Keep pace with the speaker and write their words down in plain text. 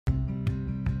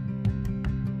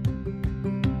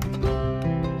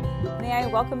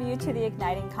welcome you to the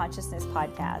Igniting Consciousness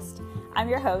podcast. I'm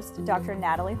your host, Dr.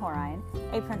 Natalie Horine,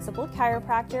 a principled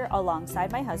chiropractor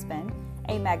alongside my husband,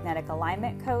 a magnetic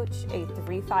alignment coach, a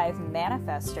 3-5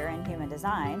 manifester in human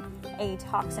design, a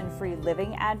toxin-free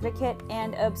living advocate,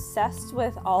 and obsessed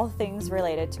with all things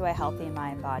related to a healthy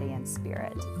mind, body, and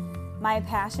spirit. My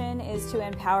passion is to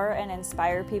empower and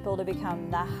inspire people to become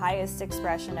the highest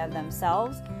expression of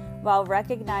themselves while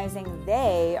recognizing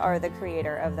they are the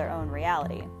creator of their own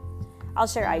reality. I'll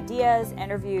share ideas,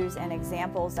 interviews, and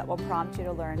examples that will prompt you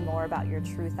to learn more about your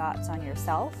true thoughts on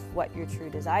yourself, what your true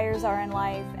desires are in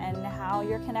life, and how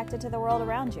you're connected to the world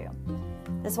around you.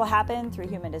 This will happen through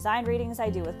human design readings I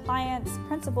do with clients,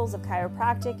 principles of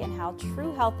chiropractic, and how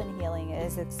true health and healing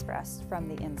is expressed from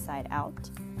the inside out,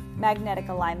 magnetic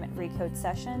alignment recode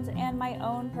sessions, and my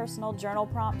own personal journal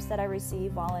prompts that I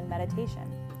receive while in meditation.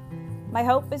 My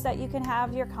hope is that you can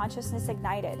have your consciousness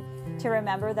ignited, to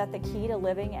remember that the key to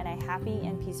living in a happy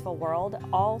and peaceful world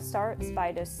all starts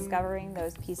by discovering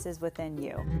those pieces within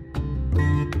you.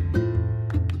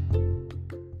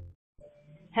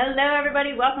 Hello,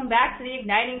 everybody. Welcome back to the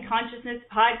Igniting Consciousness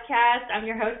podcast. I'm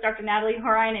your host, Dr. Natalie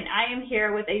Horine, and I am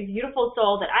here with a beautiful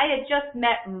soul that I had just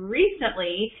met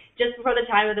recently, just before the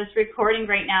time of this recording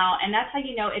right now, and that's how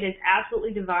you know it is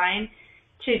absolutely divine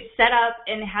to set up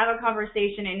and have a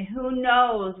conversation, and who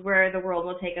knows where the world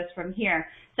will take us from here.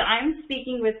 So I'm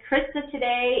speaking with Krista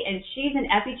today, and she's an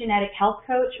epigenetic health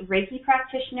coach, Reiki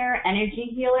practitioner, energy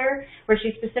healer, where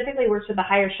she specifically works with the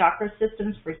higher chakra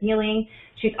systems for healing.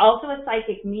 She's also a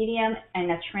psychic medium and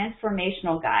a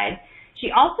transformational guide. She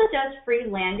also does free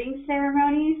landing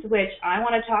ceremonies, which I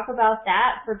want to talk about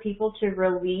that for people to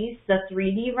release the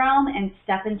 3D realm and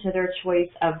step into their choice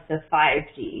of the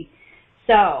 5D.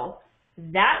 So,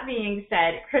 that being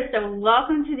said, Krista,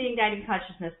 welcome to the Igniting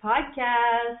Consciousness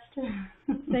podcast.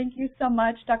 Thank you so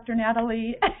much, Dr.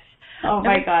 Natalie. Oh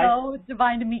my gosh. It was so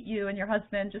divine to meet you and your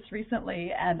husband just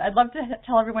recently, and I'd love to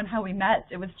tell everyone how we met.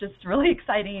 It was just really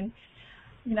exciting,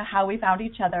 you know, how we found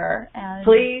each other. And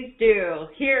please do.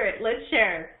 Hear it. Let's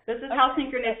share. This is how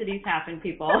synchronicities happen,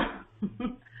 people.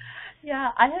 Yeah,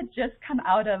 I had just come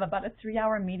out of about a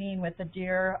 3-hour meeting with a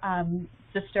dear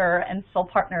sister and soul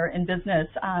partner in business,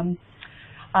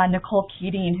 Nicole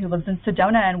Keating, who lives in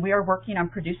Sedona, and we are working on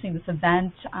producing this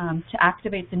event to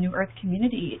activate the New Earth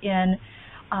community in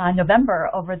November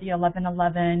over the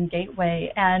 1111 Gateway.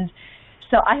 And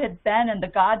so I had been in the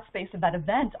God space of that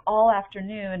event all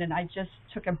afternoon, and I just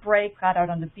took a break, got out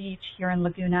on the beach here in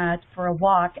Laguna for a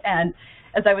walk. And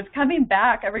as I was coming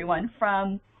back, everyone,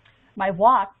 from my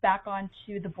walk back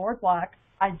onto the boardwalk,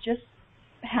 I just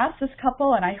passed this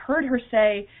couple, and I heard her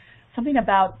say something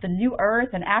about the new earth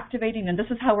and activating, and this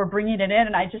is how we're bringing it in,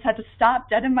 and I just had to stop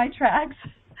dead in my tracks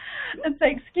and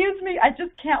say, excuse me, I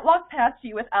just can't walk past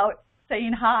you without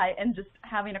saying hi and just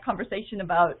having a conversation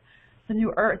about the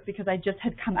new earth, because I just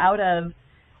had come out of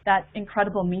that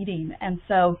incredible meeting. And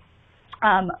so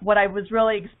what I was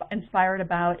really inspired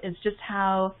about is just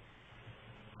how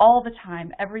all the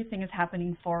time everything is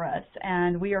happening for us,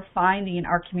 and we are finding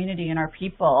our community and our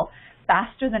people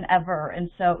faster than ever. And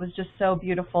so it was just so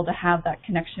beautiful to have that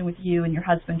connection with you and your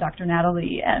husband, Dr.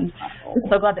 Natalie, and I'm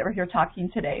so glad that we're here talking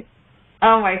today.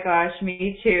 Oh my gosh,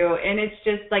 me too. And it's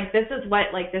just like, this is what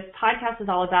like this podcast is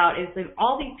all about, is that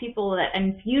all these people that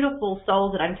and beautiful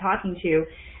souls that I'm talking to,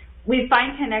 we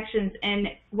find connections in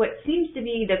what seems to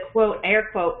be the quote, air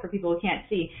quote, for people who can't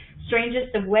see,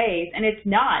 strangest of ways. And it's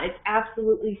not. It's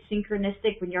absolutely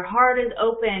synchronistic. When your heart is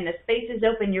open, the space is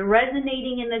open, you're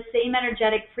resonating in the same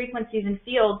energetic frequencies and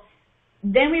fields,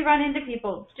 then we run into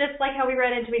people just like how we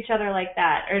run into each other like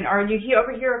that. Or you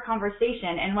overhear a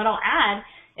conversation. And what I'll add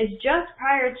is, just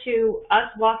prior to us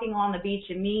walking along the beach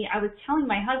and me, I was telling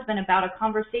my husband about a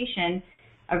conversation,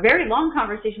 a very long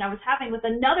conversation I was having with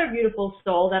another beautiful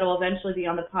soul that will eventually be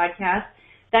on the podcast,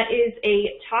 that is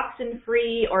a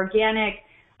toxin-free, organic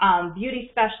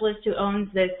beauty specialist who owns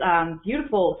this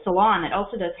beautiful salon that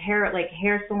also does hair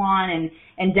salon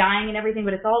and dyeing and everything,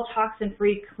 but it's all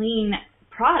toxin-free, clean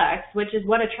products, which is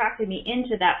what attracted me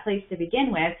into that place to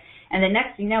begin with. And the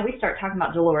next thing you know, we start talking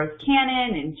about Dolores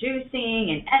Cannon and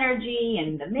juicing and energy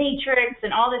and the matrix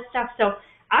and all this stuff. So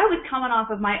I was coming off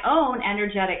of my own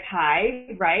energetic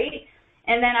high, right?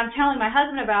 And then I'm telling my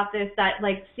husband about this, that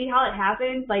like, see how it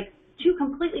happens? Like, two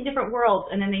completely different worlds,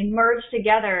 and then they merge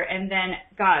together, and then,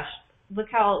 gosh, look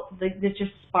how this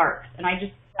just sparks. And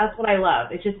that's what I love.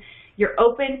 It's just, you're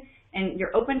open, and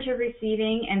you're open to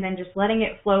receiving, and then just letting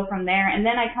it flow from there. And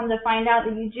then I come to find out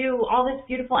that you do all this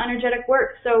beautiful energetic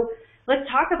work. So let's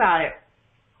talk about it.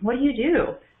 What do you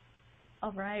do?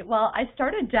 All right. Well, I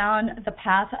started down the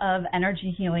path of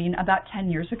energy healing about 10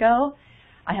 years ago.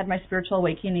 I had my spiritual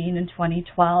awakening in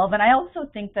 2012. And I also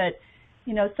think that,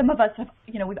 some of us have,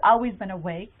 we've always been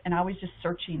awake and always just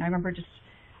searching. I remember just,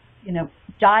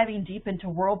 diving deep into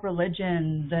world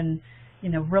religions and,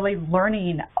 really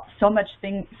learning so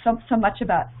much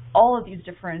about all of these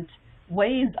different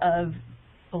ways of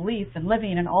belief and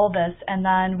living and all this. And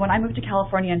then when I moved to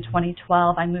California in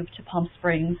 2012, I moved to Palm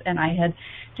Springs, and I had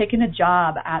taken a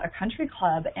job at a country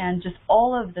club, and just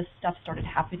all of this stuff started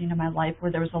happening in my life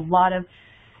where there was a lot of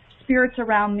spirits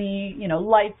around me,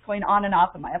 lights going on and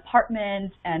off in my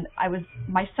apartment, and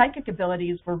my psychic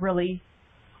abilities were really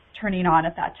turning on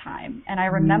at that time. And I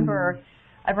remember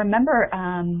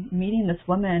meeting this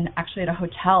woman actually at a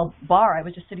hotel bar. I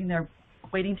was just sitting there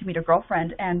waiting to meet a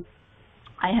girlfriend, and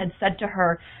I had said to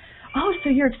her, "Oh, so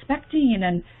you're expecting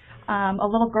and a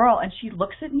little girl." And she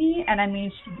looks at me, and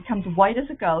she becomes white as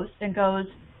a ghost and goes,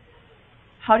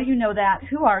 "How do you know that?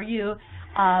 Who are you?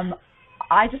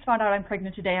 I just found out I'm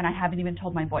pregnant today, and I haven't even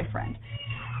told my boyfriend."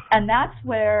 And that's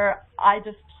where I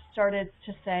just started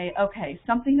to say, okay,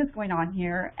 something is going on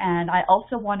here, and I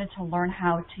also wanted to learn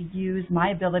how to use my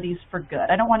abilities for good.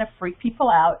 I don't want to freak people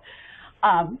out.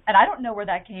 And I don't know where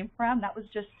that came from. That was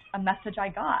just a message I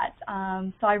got.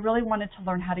 So I really wanted to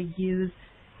learn how to use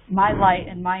my light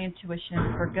and my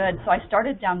intuition for good. So I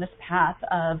started down this path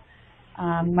of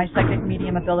my psychic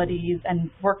medium abilities and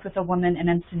worked with a woman in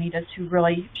Encinitas who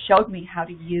really showed me how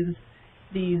to use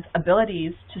these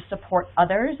abilities to support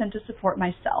others and to support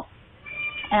myself.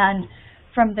 And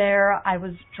from there, I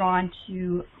was drawn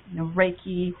to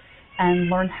Reiki and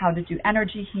learned how to do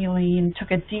energy healing,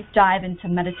 took a deep dive into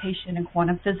meditation and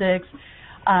quantum physics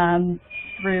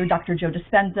through Dr. Joe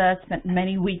Dispenza, spent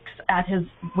many weeks at his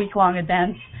week-long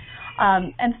events.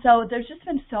 And so there's just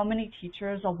been so many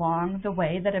teachers along the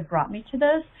way that have brought me to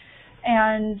this.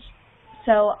 And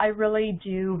so I really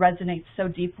do resonate so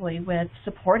deeply with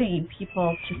supporting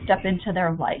people to step into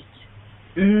their light.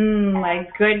 My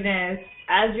goodness.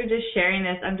 As you're just sharing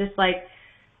this, I'm just like,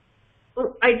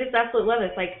 I just absolutely love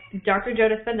this. Like, Dr. Joe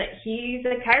Dispenza, he's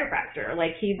a chiropractor.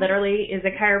 Like, he literally is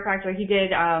a chiropractor. He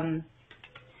did, I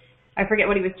forget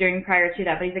what he was doing prior to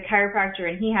that, but he's a chiropractor,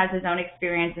 and he has his own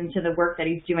experience into the work that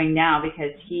he's doing now,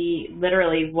 because he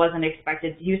literally wasn't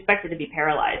expected, he was expected to be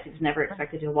paralyzed. He was never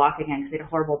expected to walk again because he had a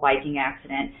horrible biking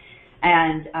accident.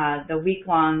 And the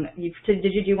week-long,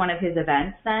 did you do one of his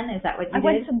events then? Is that what you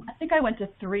did? I think I went to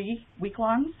 3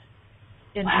 week-longs.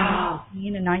 In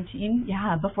 2018 and 19,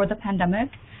 before the pandemic.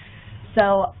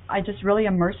 So I just really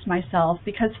immersed myself,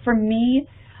 because for me,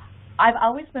 I've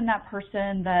always been that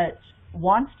person that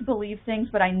wants to believe things,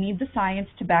 but I need the science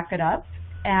to back it up,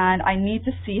 and I need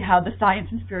to see how the science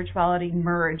and spirituality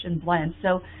merge and blend.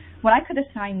 So when I could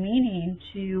assign meaning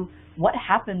to what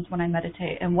happens when I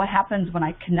meditate and what happens when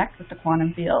I connect with the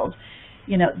quantum field,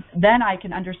 then I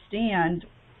can understand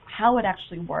how it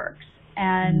actually works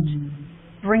and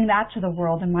bring that to the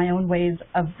world in my own ways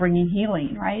of bringing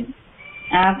healing, right?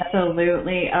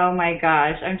 Absolutely. Oh my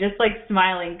gosh. I'm just like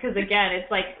smiling, because again,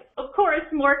 it's like, of course,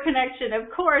 more connection.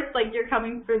 Of course, like, you're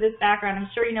coming through this background. I'm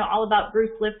sure you know all about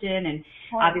Bruce Lipton and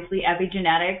obviously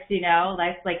epigenetics,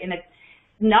 that's like, and it's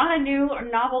not a new or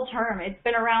novel term. It's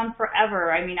been around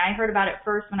forever. I heard about it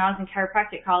first when I was in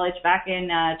chiropractic college back in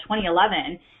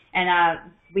 2011. And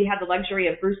we had the luxury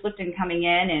of Bruce Lipton coming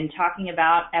in and talking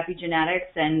about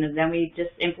epigenetics, and then we just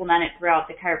implement it throughout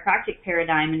the chiropractic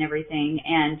paradigm and everything.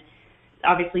 And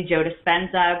obviously Joe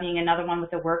Dispenza being another one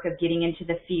with the work of getting into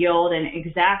the field and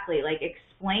exactly like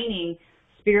explaining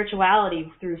spirituality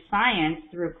through science,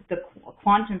 through the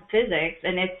quantum physics.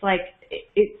 And it's like,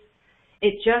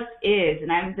 it just is. And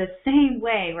I'm the same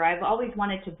way, where I've always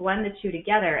wanted to blend the two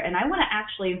together. And I want to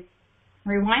actually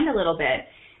rewind a little bit.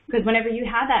 Because whenever you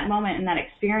had that moment and that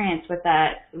experience with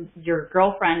your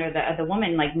girlfriend or the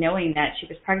woman, like, knowing that she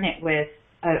was pregnant with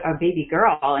a baby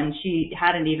girl and she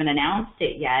hadn't even announced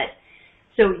it yet.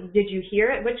 So did you hear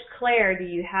it? Which Claire do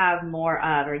you have more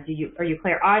of? Or are you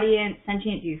clairaudient,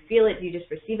 sentient? Do you feel it? Do you just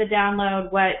receive a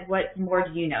download? What more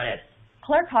do you notice?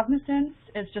 Claircognizance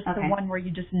is just the one where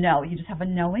you just know. You just have a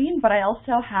knowing. But I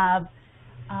also have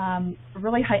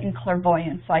really heightened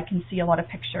clairvoyance, so I can see a lot of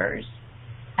pictures.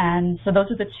 And so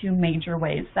those are the 2 major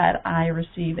ways that I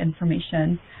receive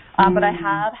information. But I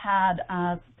have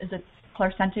had,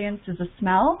 clairsentience is a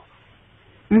smell.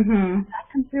 That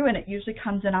comes through, and it usually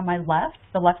comes in on my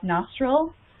the left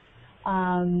nostril.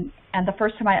 And the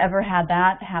first time I ever had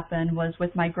that happen was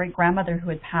with my great-grandmother who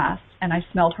had passed, and I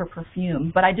smelled her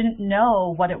perfume. But I didn't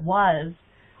know what it was.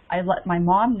 I let my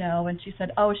mom know, and she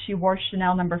said, oh, she wore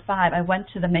Chanel No. 5. I went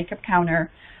to the makeup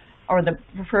counter or the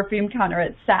perfume counter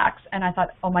at Saks, and I thought,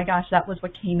 oh my gosh, that was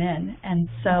what came in. And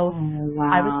so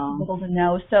I was able to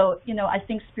know. So, I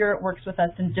think Spirit works with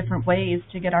us in different ways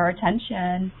to get our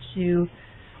attention, to,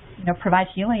 provide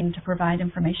healing, to provide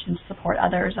information to support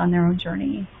others on their own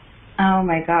journey. Oh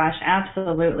my gosh,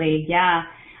 absolutely. Yeah,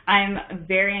 I'm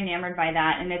very enamored by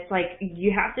that. And it's like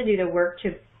you have to do the work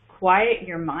to quiet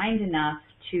your mind enough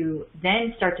to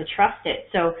then start to trust it.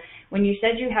 So when you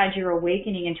said you had your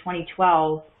awakening in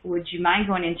 2012, would you mind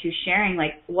going into sharing,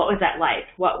 like, what was that like?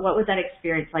 What was that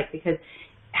experience like? Because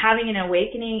having an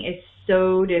awakening is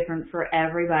so different for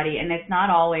everybody, and it's not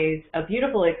always a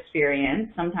beautiful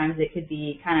experience. Sometimes it could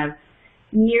be kind of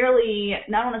nearly,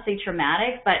 not want to say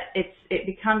traumatic, but it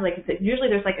becomes like, usually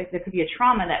there could be a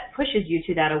trauma that pushes you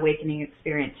to that awakening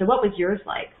experience. So what was yours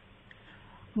like?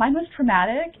 Mine was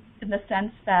traumatic in the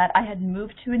sense that I had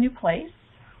moved to a new place.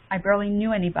 I barely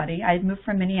knew anybody. I had moved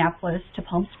from Minneapolis to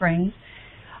Palm Springs.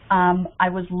 I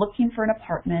was looking for an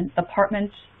apartment.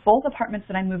 Both apartments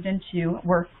that I moved into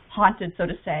were haunted, so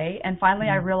to say, and finally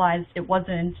I realized it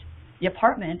wasn't the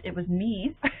apartment, it was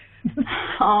me.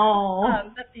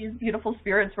 That these beautiful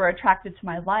spirits were attracted to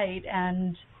my light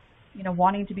and,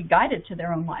 wanting to be guided to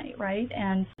their own light, right?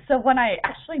 And so when I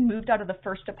actually moved out of the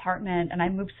first apartment and I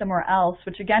moved somewhere else,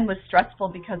 which again was stressful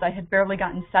because I had barely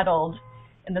gotten settled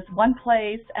in this one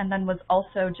place and then was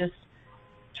also just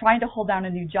trying to hold down a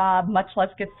new job, much less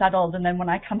get settled. And then when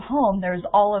I come home, there's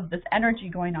all of this energy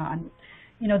going on.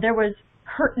 There was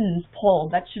curtains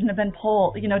pulled that shouldn't have been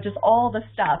pulled, just all the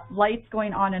stuff, lights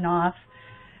going on and off,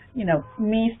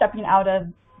 me stepping out of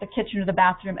the kitchen or the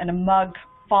bathroom and a mug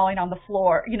falling on the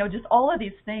floor, just all of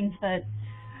these things that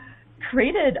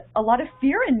created a lot of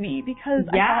fear in me because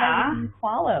I thought I was being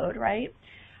followed, right?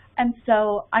 And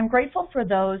so I'm grateful for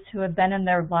those who have been in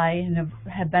their light and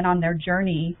have been on their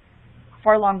journey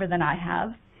far longer than I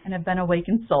have and have been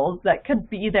awakened souls that could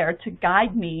be there to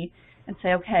guide me and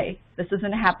say, okay, this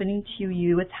isn't happening to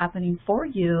you, it's happening for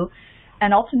you.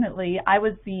 And ultimately, I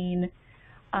was being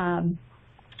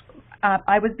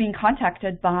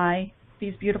contacted by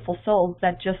these beautiful souls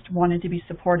that just wanted to be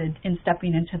supported in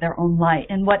stepping into their own light.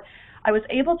 And what I was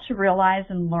able to realize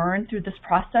and learn through this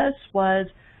process was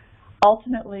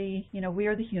ultimately, we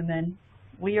are the human.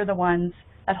 We are the ones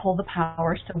that hold the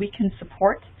power, so we can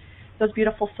support those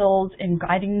beautiful souls in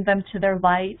guiding them to their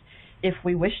light if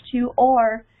we wish to,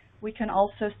 or we can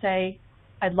also say,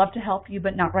 I'd love to help you,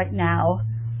 but not right now.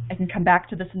 I can come back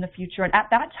to this in the future. And at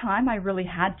that time, I really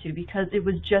had to because it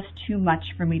was just too much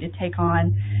for me to take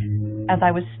on as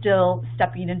I was still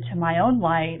stepping into my own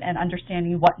light and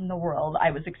understanding what in the world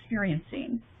I was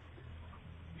experiencing.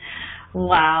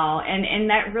 Wow. And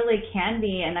that really can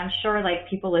be, and I'm sure like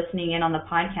people listening in on the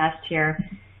podcast here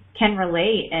can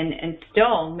relate and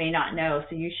still may not know.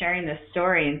 So you sharing this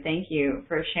story, and thank you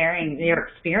for sharing your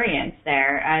experience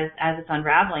there as it's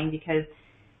unraveling, because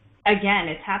again,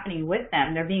 it's happening with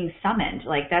them. They're being summoned.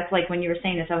 Like, that's like when you were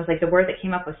saying this, I was like, the word that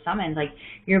came up was summoned. Like,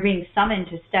 you're being summoned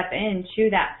to step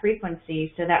into that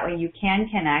frequency so that way you can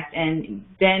connect and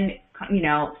then,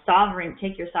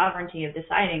 take your sovereignty of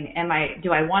deciding,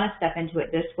 do I want to step into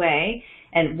it this way?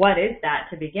 And what is that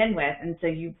to begin with? And so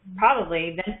you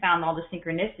probably then found all the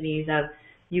synchronicities of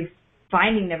you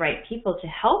finding the right people to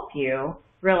help you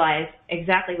realize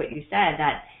exactly what you said,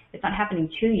 that it's not happening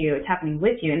to you, it's happening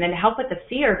with you. And then help with the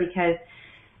fear, because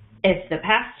if the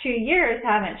past 2 years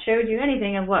haven't showed you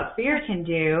anything of what fear can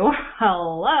do,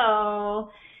 hello.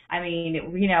 I mean,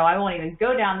 I won't even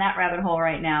go down that rabbit hole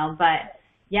right now, but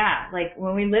yeah, like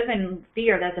when we live in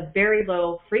fear, that's a very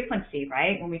low frequency,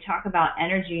 right? When we talk about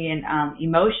energy and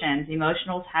emotions,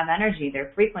 emotionals have energy,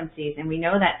 they're frequencies, and we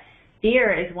know that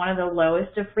fear is one of the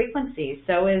lowest of frequencies.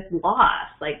 So is loss,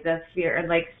 like the fear,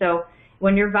 so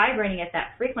when you're vibrating at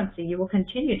that frequency, you will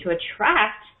continue to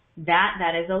attract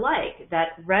that is alike, that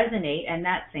resonate in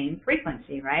that same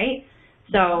frequency, right?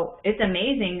 So it's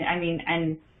amazing. I mean,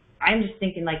 and I'm just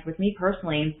thinking, like, with me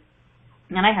personally,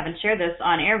 and I haven't shared this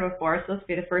on air before, so this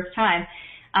will be the first time,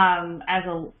 as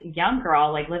a young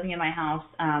girl, like living in my house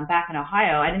back in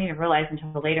Ohio, I didn't even realize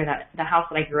until later that the house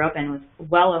that I grew up in was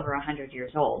well over 100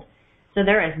 years old. So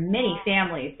there is many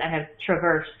families that have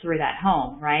traversed through that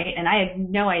home, right? And I had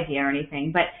no idea or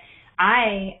anything, but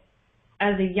I,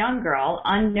 as a young girl,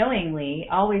 unknowingly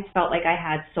always felt like I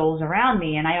had souls around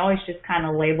me, and I always just kind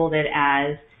of labeled it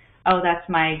as, oh, that's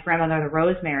my grandmother,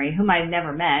 Rosemary, whom I've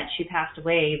never met. She passed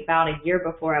away about a year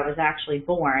before I was actually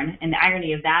born, and the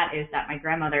irony of that is that my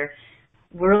grandmother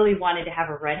really wanted to have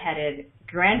a redheaded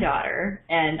granddaughter,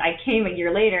 and I came a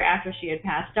year later after she had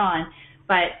passed on.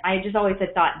 But I just always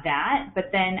had thought that,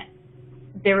 but then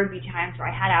there would be times where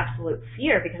I had absolute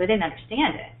fear because I didn't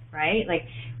understand it. right? Like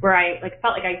where I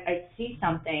felt like I see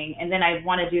something and then I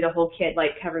want to do the whole kit,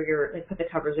 like put the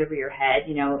covers over your head,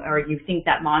 or you think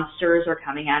that monsters are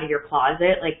coming out of your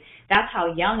closet. Like that's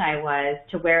how young I was,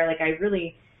 to where like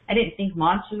I didn't think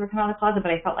monsters were coming out of the closet,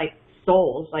 but I felt like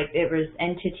souls, like it was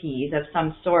entities of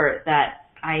some sort that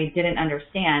I didn't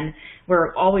understand,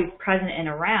 were always present and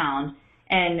around.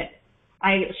 And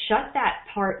I shut that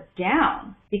part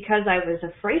down because I was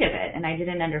afraid of it and I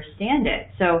didn't understand it.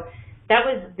 So that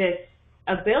was this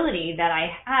ability that I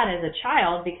had as a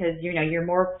child, because, you're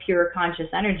more pure conscious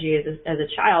energy as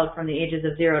a child from the ages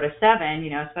of 0 to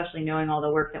 7, especially knowing all the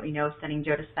work that we know, studying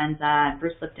Joe Dispenza and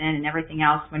Bruce Lipton and everything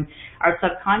else, when our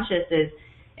subconscious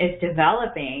is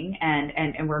developing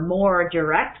and we're more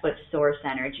direct with source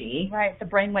energy. Right. The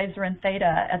brain waves are in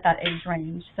theta at that age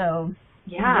range. So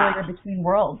yeah, really are between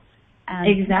worlds.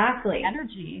 And exactly.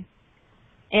 Energy.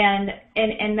 And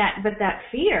that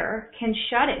fear can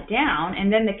shut it down,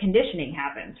 and then the conditioning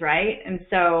happens, right? And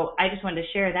so I just wanted to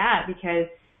share that, because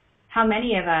how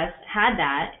many of us had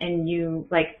that, and you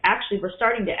actually were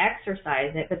starting to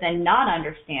exercise it, but then not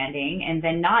understanding, and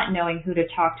then not knowing who to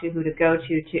talk to, who to go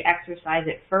to exercise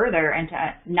it further, and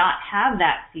to not have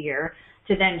that fear,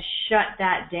 to then shut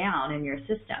that down in your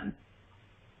system.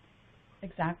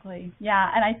 Exactly. Yeah,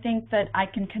 and I think that I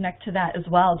can connect to that as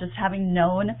well, just having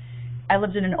known. I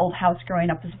lived in an old house growing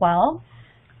up as well,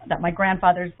 that my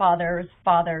grandfather's father's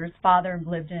father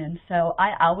lived in. So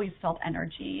I always felt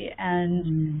energy.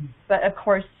 But of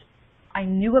course, I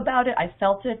knew about it, I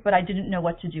felt it, but I didn't know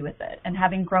what to do with it. And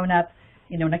having grown up,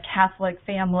 in a Catholic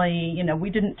family, we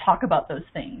didn't talk about those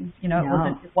things.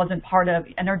 No. It wasn't part of,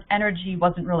 energy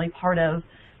wasn't really part of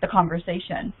the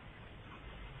conversation.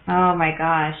 Oh my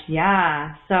gosh,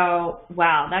 yeah. So,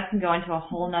 wow, that can go into a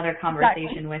whole nother conversation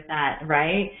Exactly. with that,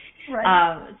 right?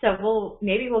 Right. So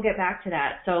maybe we'll get back to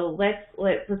that. So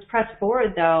let's press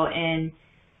forward though, and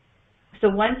so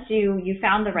once you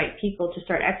found the right people to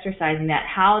start exercising that,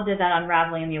 how did that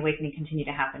unraveling and the awakening continue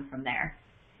to happen from there?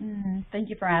 Thank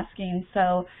you for asking.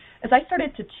 So as I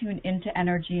started to tune into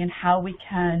energy and how we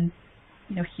can,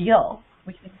 heal.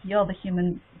 We can heal the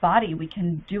human body. We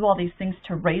can do all these things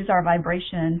to raise our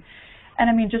vibration.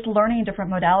 And just learning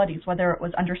different modalities, whether it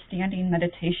was understanding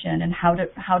meditation and how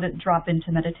to drop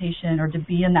into meditation or to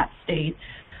be in that state,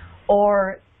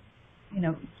 or,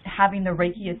 having the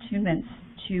Reiki attunements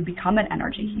to become an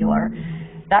energy healer.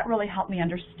 That really helped me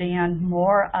understand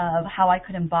more of how I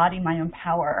could embody my own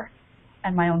power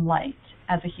and my own light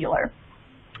as a healer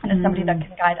and as somebody that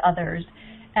can guide others.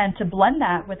 And to blend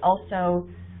that with also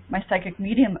my psychic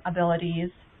medium abilities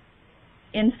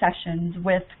in sessions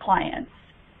with clients,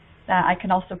 that I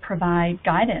can also provide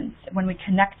guidance when we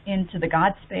connect into the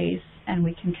God space, and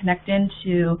we can connect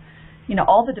into,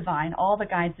 all the divine, all the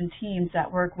guides and teams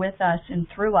that work with us and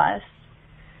through us.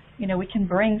 We can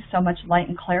bring so much light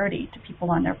and clarity to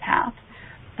people on their path.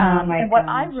 And what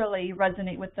I really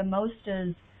resonate with the most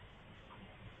is,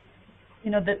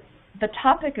 the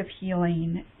topic of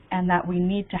healing, and that we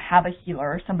need to have a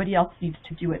healer. Somebody else needs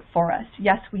to do it for us.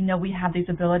 Yes, we know we have these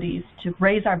abilities to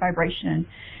raise our vibration,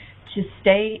 to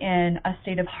stay in a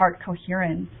state of heart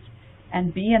coherence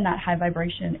and be in that high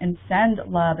vibration and send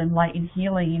love and light and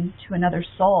healing to another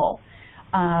soul,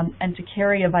 and to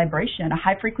carry a vibration, a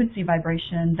high frequency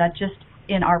vibration that just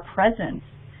in our presence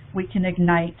we can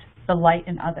ignite the light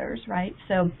in others, right?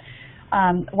 So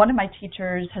one of my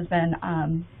teachers has been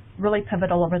really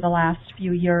pivotal over the last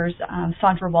few years,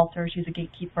 Sandra Walter. She's a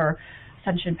gatekeeper,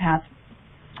 ascension path,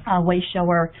 way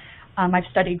shower. I've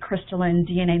studied crystalline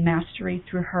DNA mastery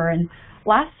through her, and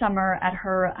last summer at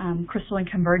her crystalline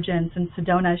convergence in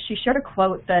Sedona, she shared a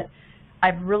quote that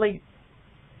I've really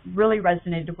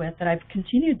resonated with, that I've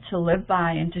continued to live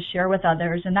by and to share with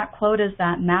others. And that quote is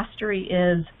that mastery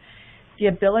is the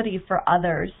ability for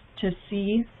others to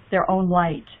see their own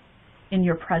light in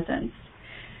your presence.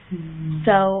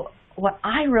 So what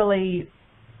I really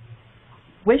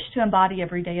wish to embody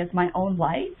every day is my own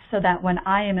light, so that when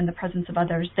I am in the presence of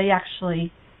others, they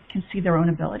actually can see their own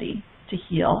ability to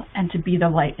heal and to be the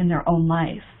light in their own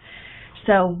life.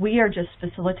 So we are just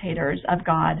facilitators of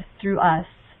God through us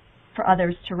for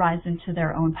others to rise into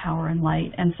their own power and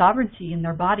light and sovereignty in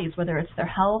their bodies, whether it's their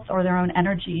health or their own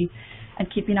energy,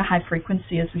 and keeping a high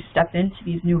frequency as we step into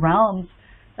these new realms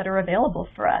that are available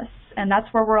for us. And that's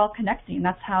where we're all connecting.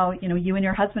 That's how, you and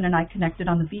your husband and I connected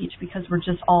on the beach, because we're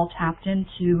just all tapped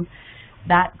into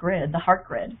that grid, the heart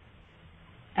grid.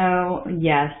 Oh,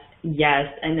 yes, yes.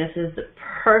 And this is the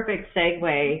perfect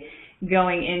segue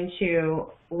going into,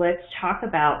 let's talk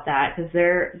about that, because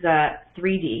they're the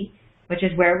 3D, which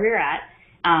is where we're at.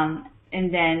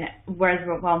 And then,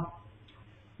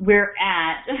 we're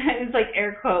at, it's like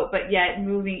air quote, but yet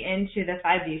moving into the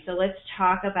 5D. So let's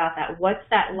talk about that. What's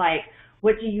that like?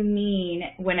 What do you mean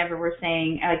whenever we're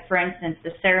saying, like, for instance, the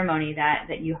ceremony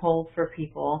that you hold for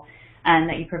people and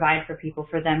that you provide for people,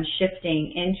 for them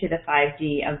shifting into the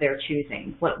 5D of their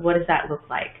choosing? What does that look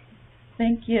like?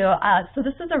 Thank you. So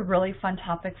this is a really fun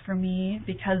topic for me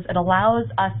because it allows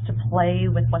us to play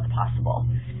with what's possible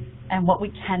and what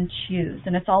we can choose.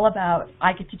 And it's all about,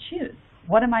 I get to choose.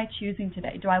 What am I choosing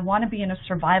today? Do I want to be in a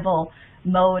survival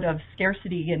mode of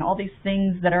scarcity and all these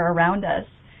things that are around us,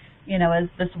 you know, as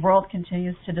this world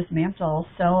continues to dismantle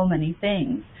so many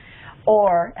things?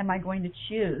 Or am I going to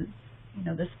choose, you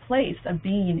know, this place of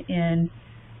being in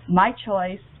my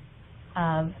choice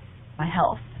of my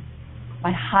health,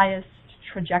 my highest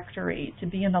trajectory, to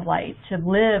be in the light, to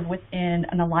live within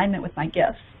an alignment with my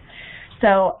gifts?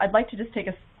 So I'd like to just take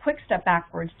a quick step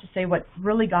backwards to say what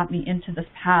really got me into this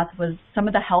path was some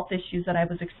of the health issues that I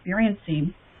was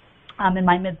experiencing. In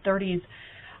my mid-30s,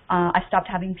 I stopped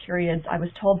having periods. I was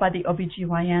told by the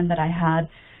OBGYN that I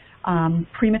had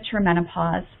premature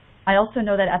menopause. I also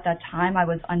know that at that time I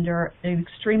was under an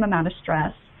extreme amount of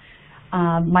stress.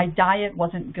 My diet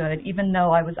wasn't good. Even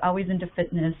though I was always into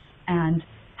fitness and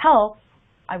health,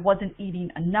 I wasn't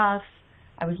eating enough.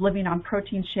 I was living on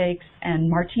protein shakes and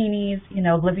martinis, you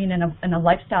know, living in a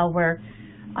lifestyle where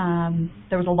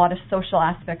there was a lot of social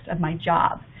aspects of my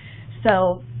job.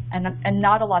 So, and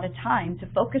not a lot of time to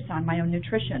focus on my own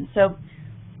nutrition. So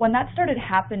when that started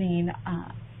happening,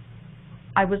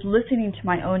 I was listening to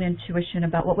my own intuition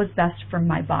about what was best for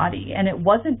my body, and it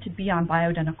wasn't to be on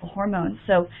bioidentical hormones.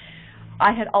 So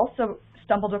I had also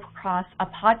stumbled across a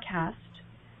podcast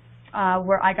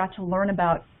where I got to learn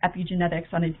about epigenetics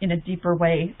in a deeper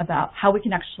way, about how we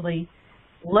can actually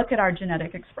look at our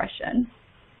genetic expression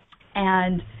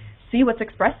and see what's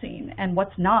expressing and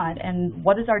what's not, and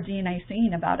what is our DNA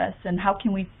saying about us, and how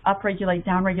can we upregulate,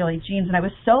 downregulate genes. And I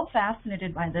was so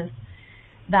fascinated by this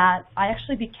that I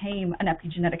actually became an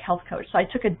epigenetic health coach. So I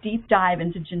took a deep dive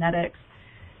into genetics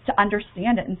to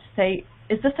understand it and say,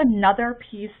 is this another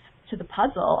piece to the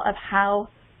puzzle of how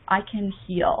I can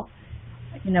heal?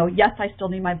 You know, yes, I still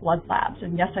need my blood labs,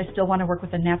 and yes, I still want to work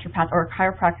with a naturopath or a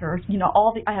chiropractor, or, you know,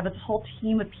 I have this whole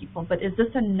team of people, but is this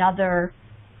another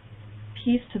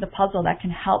piece to the puzzle that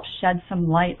can help shed some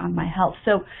light on my health?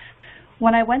 So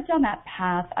when I went down that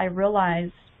path, I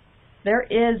realized there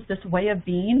is this way of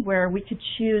being where we could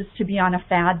choose to be on a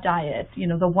fad diet, you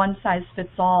know, the one size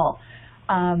fits all,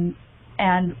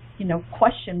 and, you know,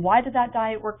 question, why did that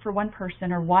diet work for one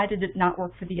person, or why did it not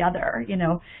work for the other? You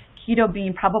know, keto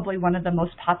being probably one of the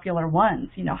most popular ones.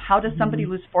 You know, how does somebody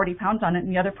lose 40 pounds on it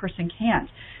and the other person can't?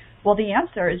 Well, the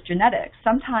answer is genetics.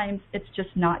 Sometimes it's just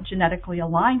not genetically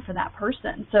aligned for that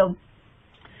person. So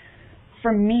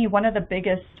for me, one of the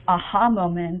biggest aha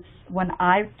moments when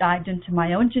I dived into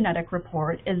my own genetic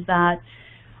report is that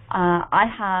I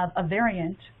have a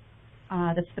variant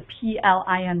that's the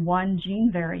PLIN1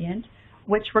 gene variant,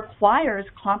 which requires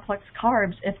complex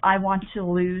carbs if I want to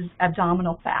lose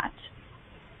abdominal fat.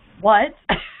 What?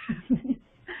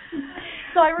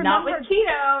 So I remember, not with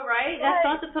keto, right? That's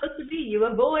not supposed to be. You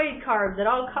avoid carbs at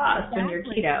all costs when you're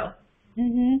keto.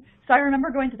 So I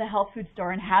remember going to the health food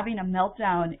store and having a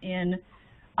meltdown in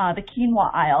the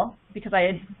quinoa aisle because I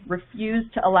had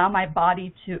refused to allow my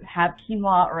body to have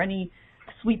quinoa or any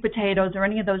sweet potatoes or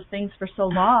any of those things for so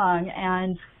long.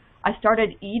 And I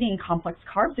started eating complex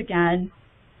carbs again,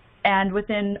 and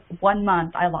within 1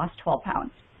 month I lost 12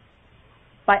 pounds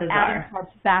by adding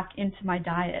carbs back into my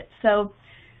diet. So,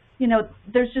 you know,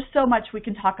 there's just so much we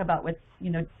can talk about with,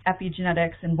 you know,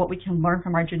 epigenetics and what we can learn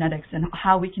from our genetics and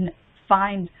how we can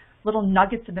find little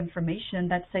nuggets of information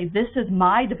that say, this is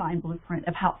my divine blueprint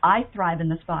of how I thrive in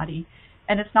this body,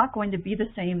 and it's not going to be the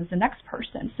same as the next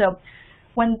person. So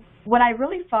when I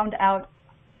really found out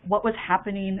what was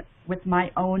happening with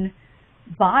my own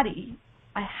body,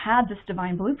 I had this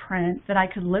divine blueprint that I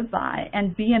could live by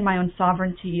and be in my own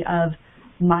sovereignty of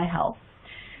my health.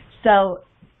 So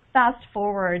fast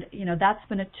forward, you know, that's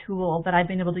been a tool that I've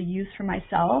been able to use for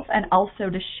myself and also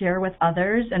to share with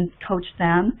others and coach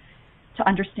them to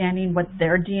understanding what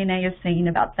their DNA is saying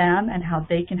about them and how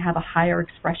they can have a higher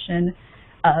expression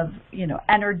of, you know,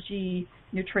 energy,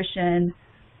 nutrition,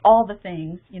 all the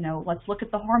things. You know, let's look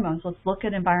at the hormones, let's look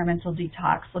at environmental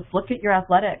detox, let's look at your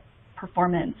athletic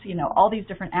performance, you know, all these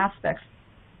different aspects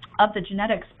of the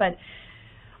genetics. But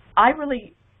I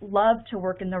really love to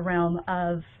work in the realm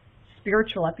of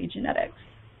spiritual epigenetics.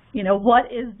 You know, what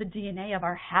is the DNA of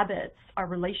our habits, our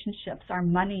relationships, our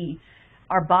money,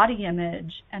 our body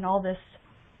image, and all this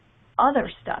other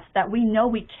stuff that we know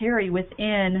we carry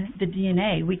within the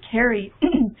DNA. We carry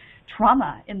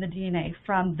trauma in the DNA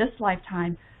from this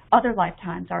lifetime, other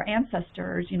lifetimes, our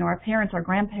ancestors, our parents, our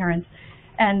grandparents,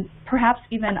 and perhaps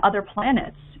even other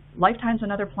planets, lifetimes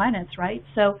on other planets, right?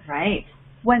 So right.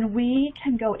 When we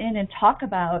can go in and talk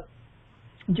about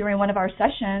during one of our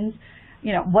sessions,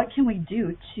 what can we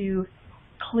do to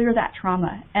clear that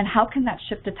trauma, and how can that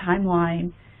shift a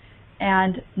timeline,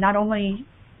 and not only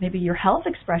maybe your health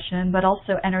expression, but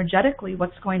also energetically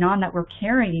what's going on that we're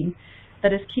carrying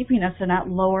that is keeping us in that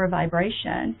lower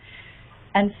vibration.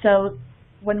 And so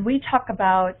when we talk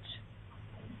about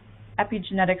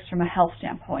epigenetics from a health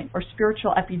standpoint, or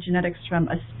spiritual epigenetics from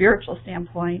a spiritual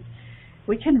standpoint,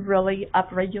 we can really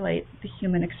upregulate the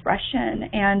human expression.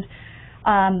 And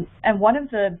one of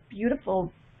the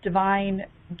beautiful divine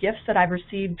gifts that I've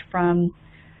received from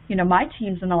my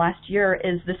teams in the last year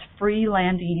is this free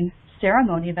landing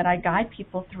ceremony that I guide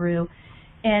people through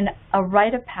in a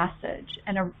rite of passage,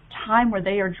 and a time where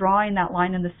they are drawing that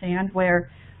line in the sand where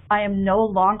I am no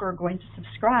longer going to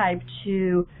subscribe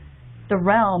to the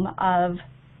realm of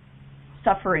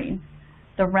suffering,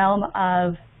 the realm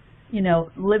of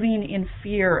living in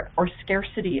fear or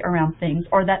scarcity around things,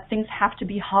 or that things have to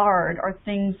be hard, or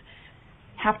things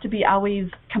have to be always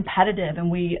competitive,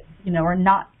 and we are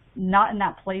not in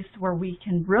that place where we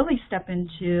can really step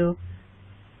into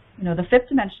the fifth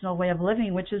dimensional way of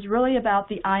living, which is really about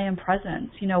the I am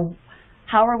presence.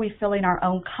 How are we filling our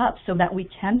own cup so that we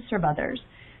can serve others,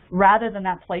 rather than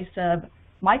that place of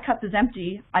my cup is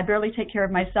empty, I barely take care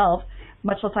of myself,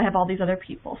 much less I have all these other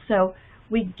people. So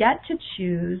we get to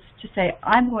choose to say,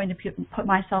 I'm going to put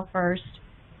myself first,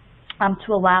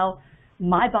 to allow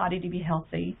my body to be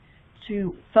healthy,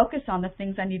 to focus on the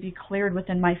things I need to be cleared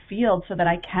within my field so that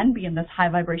I can be in this high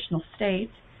vibrational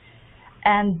state,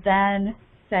 and then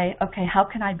say, okay, how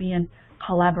can I be in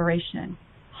collaboration,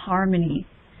 harmony,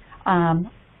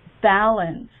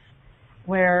 balance,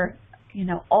 where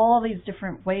all these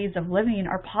different ways of living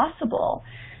are possible.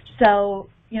 So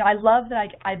I love that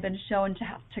I've been shown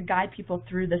to guide people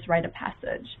through this rite of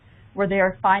passage, where they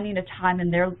are finding a time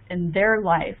in their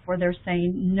life where they're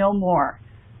saying, no more.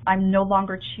 I'm no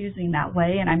longer choosing that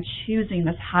way, and I'm choosing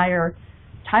this higher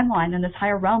timeline and this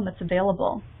higher realm that's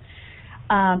available.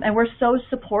 And we're so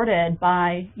supported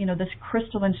by this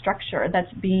crystalline structure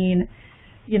that's being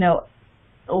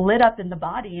lit up in the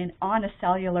body and on a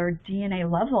cellular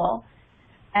DNA level,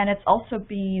 and it's also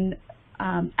being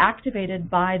activated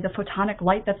by the photonic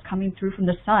light that's coming through from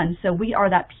the sun. So we are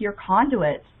that pure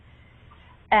conduit,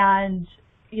 and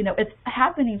it's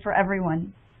happening for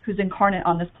everyone who's incarnate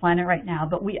on this planet right now.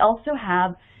 But we also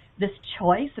have this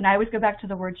choice, and I always go back to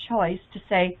the word choice, to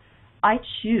say, I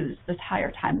choose this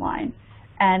higher timeline.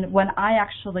 And when I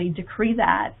actually decree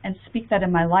that and speak that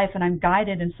in my life, and I'm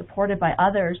guided and supported by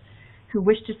others who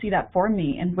wish to see that for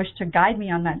me and wish to guide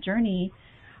me on that journey,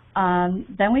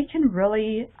 then we can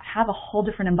really have a whole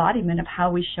different embodiment of how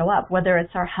we show up, whether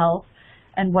it's our health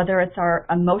and whether it's our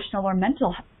emotional or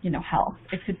mental, health.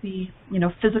 It could be,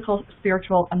 physical,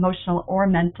 spiritual, emotional, or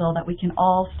mental, that we can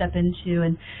all step into.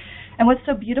 And what's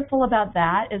so beautiful about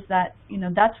that is that,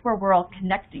 that's where we're all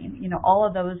connecting. All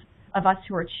of those of us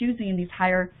who are choosing these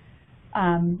higher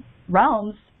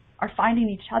realms are finding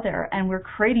each other, and we're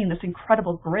creating this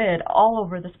incredible grid all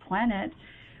over this planet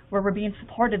where we're being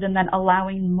supported, and then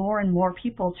allowing more and more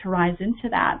people to rise into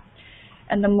that.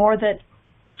 And the more that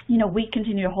we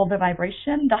continue to hold the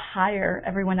vibration, the higher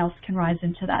everyone else can rise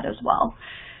into that as well.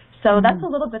 So that's a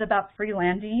little bit about free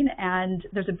landing, and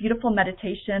there's a beautiful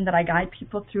meditation that I guide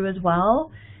people through as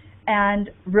well, and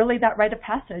really that rite of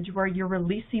passage where you're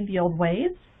releasing the old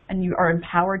ways, and you are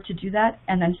empowered to do that,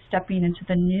 and then stepping into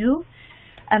the new.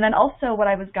 And then also what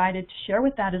I was guided to share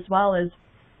with that as well is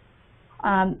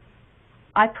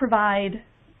I provide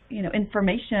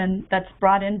information that's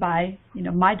brought in by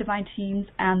my divine teams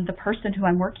and the person who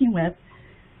I'm working with,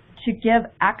 to give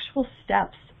actual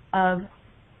steps of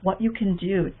what you can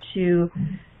do to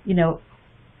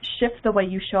shift the way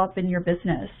you show up in your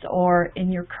business or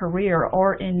in your career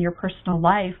or in your personal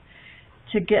life,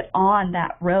 to get on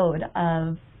that road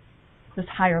of this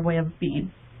higher way of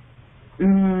being.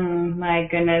 My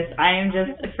goodness. I am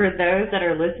just, for those that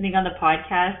are listening on the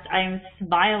podcast, I am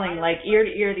smiling like ear to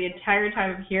ear the entire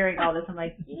time I'm hearing all this. I'm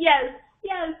like, yes,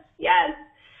 yes, yes.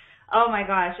 Oh my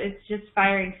gosh, it's just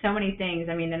firing so many things.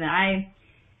 I mean, and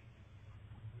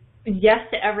yes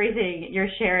to everything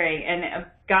you're sharing, and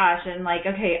gosh, and like,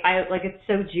 okay, it's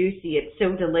so juicy, it's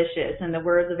so delicious, and the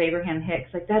words of Abraham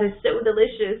Hicks, like, that is so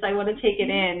delicious, I want to take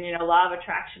it in, law of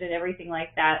attraction and everything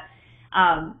like that.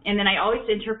 And then I always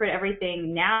interpret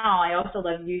everything now. I also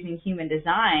love using human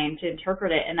design to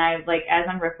interpret it. And as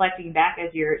I'm reflecting back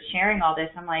as you're sharing all this,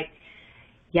 I'm like,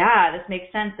 Yeah, this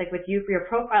makes sense. Like with you, for your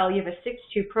profile, you have a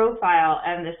 6-2 profile,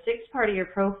 and the 6 part of your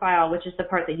profile, which is the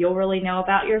part that you'll really know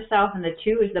about yourself, and the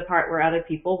 2 is the part where other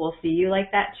people will see you like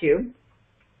that too.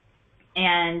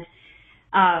 And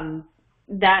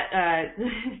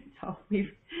so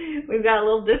we've got a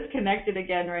little disconnected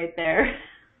again right there.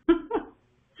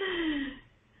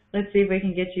 Let's see if we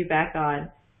can get you back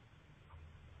on.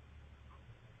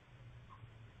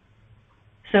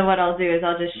 So what I'll do is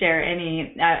I'll just share in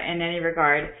any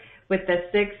regard. With the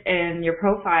 6 in your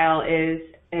profile is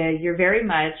you're very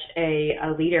much a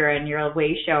leader, and you're a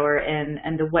way shower,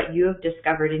 and what you have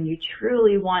discovered, and you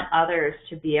truly want others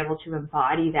to be able to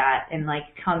embody that and like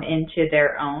come into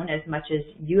their own as much as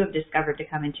you have discovered to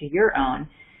come into your own.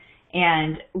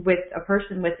 And with a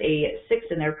person with a 6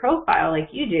 in their profile like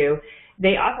you do,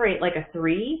 they operate like a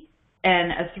 3.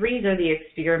 And 3s are the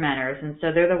experimenters, and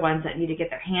so they're the ones that need to get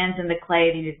their hands in the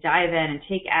clay, need to dive in and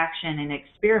take action and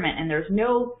experiment, and there's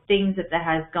no things that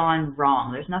has gone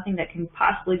wrong. There's nothing that can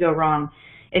possibly go wrong.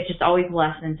 It's just always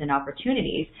lessons and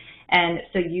opportunities. And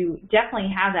so you definitely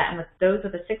have that, and with those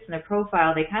with a 6 in their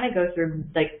profile, they kind of go through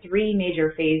like 3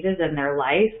 major phases in their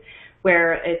life,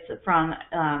 where it's from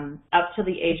up to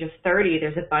the age of 30,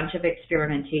 there's a bunch of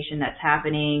experimentation that's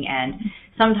happening, and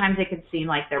sometimes it could seem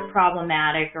like they're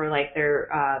problematic, or like they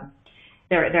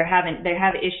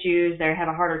have issues, they have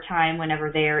a harder time whenever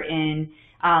they're in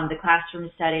the classroom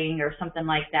setting or something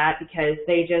like that, because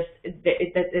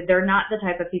they're not the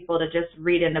type of people to just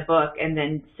read in the book and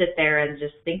then sit there and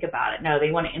just think about it. No, they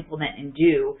want to implement and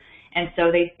do. And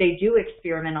so they do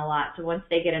experiment a lot. So once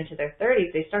they get into their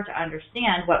 30s, they start to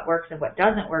understand what works and what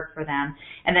doesn't work for them.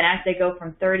 And then as they go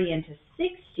from 30 into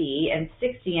 60 and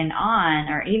 60 and on,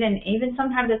 or even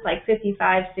sometimes it's like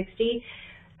 55, 60,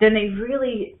 then they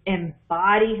really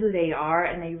embody who they are,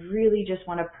 and they really just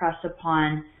want to press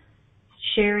upon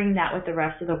sharing that with the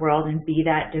rest of the world and be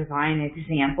that divine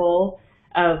example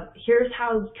of here's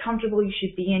how comfortable you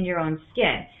should be in your own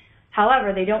skin.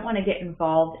 However, they don't want to get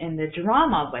involved in the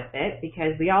drama with it,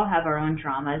 because we all have our own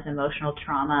traumas, emotional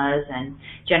traumas and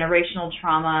generational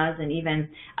traumas, and even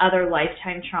other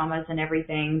lifetime traumas and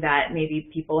everything that maybe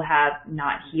people have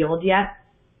not healed yet.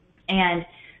 And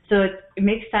so it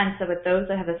makes sense that with those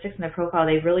that have a 6 in their profile,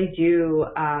 they really do,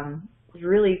 they're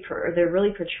really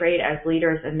portrayed as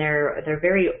leaders, and they're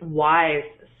very wise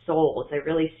souls. They're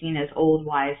really seen as old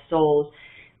wise souls,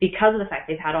 because of the fact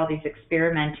they've had all these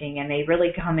experimenting, and they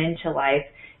really come into life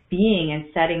being and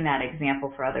setting that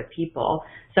example for other people.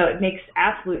 So it makes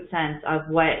absolute sense of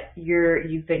what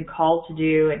you've been called to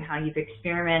do, and how you've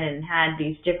experimented and had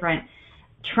these different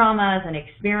traumas and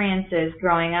experiences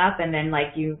growing up, and then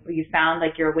like you found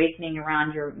like your awakening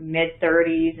around your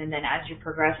mid-30s, and then as you're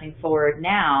progressing forward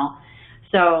now.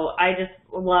 So I just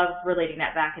love relating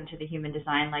that back into the human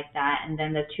design like that. And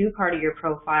then the 2 part of your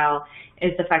profile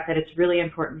is the fact that it's really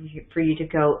important for you to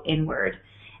go inward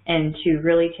and to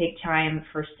really take time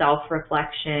for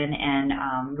self-reflection,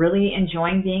 and really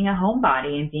enjoying being a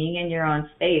homebody and being in your own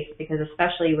space, because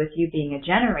especially with you being a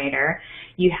generator,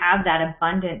 you have that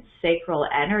abundant sacral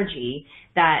energy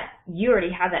that you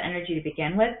already have that energy to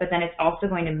begin with, but then it's also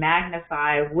going to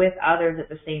magnify with others at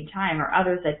the same time, or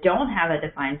others that don't have a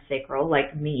defined sacral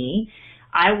like me.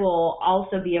 I will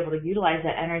also be able to utilize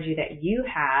that energy that you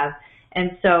have.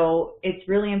 And so it's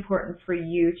really important for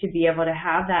you to be able to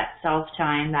have that self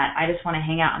time, that I just want to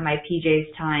hang out in my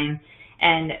PJs time.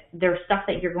 And there's stuff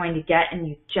that you're going to get, and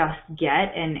you just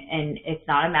get, and it's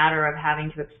not a matter of having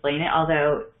to explain it,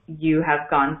 although you have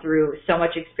gone through so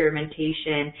much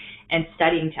experimentation and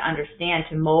studying to understand,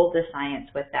 to mold the science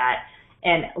with that.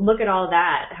 And look at all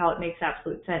that, how it makes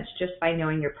absolute sense just by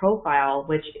knowing your profile,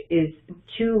 which is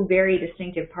 2 very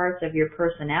distinctive parts of your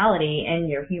personality and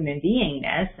your human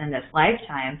beingness in this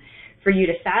lifetime, for you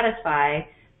to satisfy,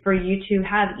 for you to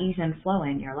have ease and flow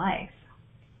in your life.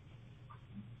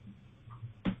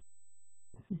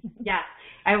 Yeah,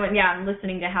 I'm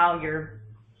listening to how you're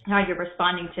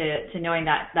responding to knowing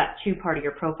that 2 part of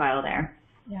your profile there.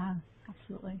 Yeah,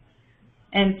 absolutely.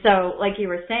 And so, like you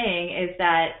were saying, is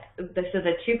that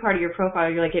the 2 part of your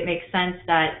profile, you're like, it makes sense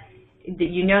that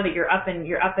you know that you're up in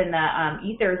the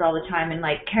ethers all the time, and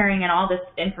like carrying in all this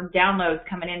downloads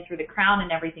coming in through the crown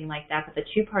and everything like that. But the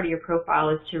 2 part of your profile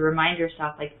is to remind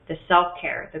yourself, like, the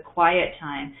self-care, the quiet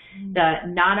time, the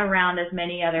not around as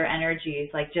many other energies,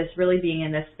 like just really being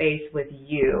in this space with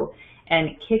you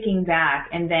and kicking back.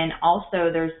 And then also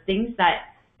there's things that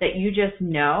you just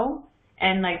know.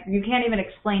 And like, you can't even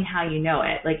explain how you know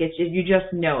it. Like, it's just, you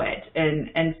just know it.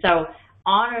 And so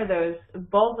honor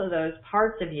both of those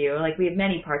parts of you. Like, we have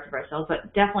many parts of ourselves,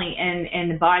 but definitely an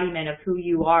embodiment of who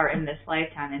you are in this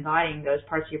lifetime, embodying those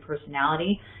parts of your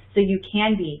personality, so you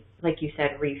can be, like you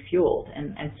said, refueled.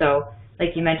 And so, like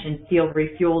you mentioned, feel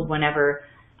refueled whenever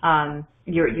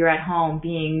you're at home,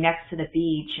 being next to the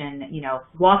beach, and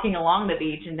walking along the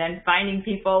beach, and then finding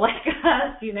people like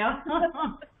us.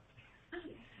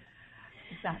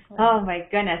 Exactly. Oh my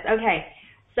goodness. Okay,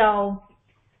 so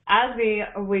as we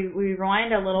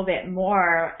rewind a little bit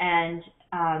more and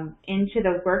into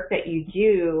the work that you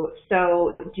do,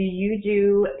 so do you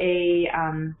do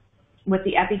with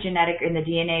the epigenetic and the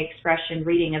DNA expression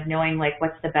reading of knowing like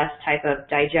what's the best type of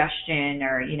digestion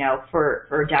or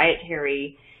for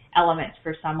dietary elements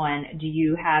for someone? Do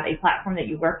you have a platform that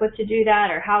you work with to do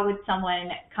that, or how would someone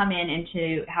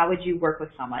how would you work with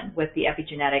someone with the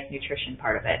epigenetic nutrition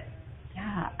part of it?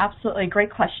 Yeah, absolutely.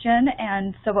 Great question.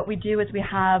 And so what we do is we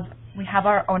have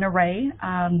our own array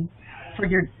for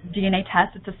your DNA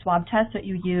test. It's a swab test that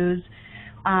you use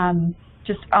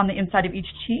just on the inside of each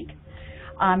cheek.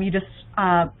 You just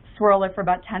swirl it for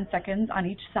about 10 seconds on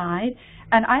each side.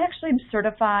 And I actually am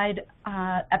certified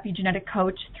epigenetic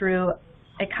coach through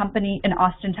a company in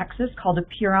Austin, Texas called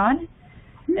Apuron.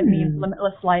 It means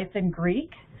limitless life in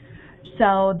Greek.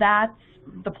 So that's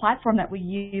the platform that we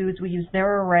use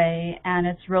their array, and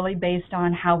it's really based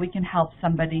on how we can help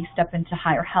somebody step into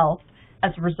higher health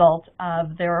as a result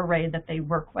of their array that they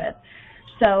work with.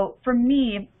 So for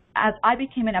me, as I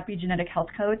became an epigenetic health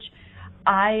coach,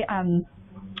 I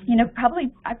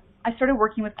started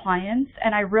working with clients,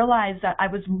 and I realized that I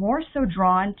was more so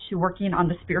drawn to working on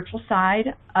the spiritual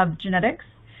side of genetics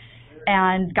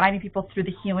and guiding people through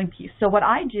the healing piece. So what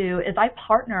I do is I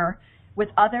partner with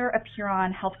other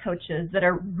Apuron health coaches that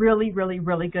are really, really,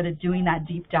 really good at doing that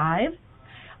deep dive,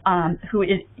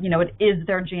 it is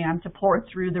their jam to pour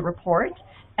through the report,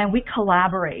 and we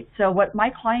collaborate. So what my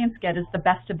clients get is the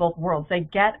best of both worlds. They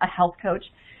get a health coach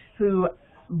who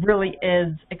really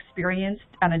is experienced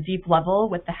on a deep level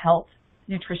with the health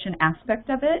nutrition aspect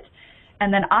of it,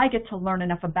 and then I get to learn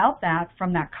enough about that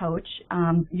from that coach,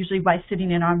 usually by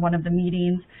sitting in on one of the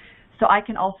meetings. So I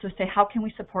can also say, how can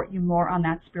we support you more on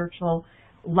that spiritual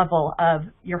level of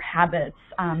your habits?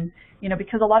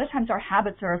 Because a lot of times our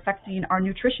habits are affecting our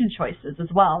nutrition choices as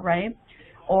well, right?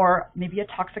 Or maybe a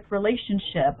toxic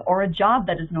relationship or a job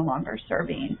that is no longer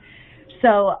serving.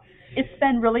 So it's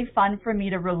been really fun for me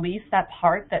to release that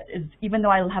part that is, even though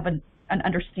I have an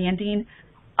understanding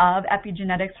of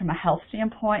epigenetics from a health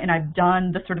standpoint, and I've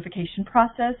done the certification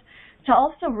process, to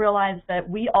also realize that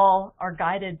we all are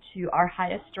guided to our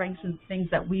highest strengths and things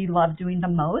that we love doing the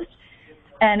most.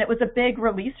 And it was a big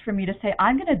release for me to say,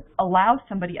 I'm going to allow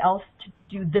somebody else to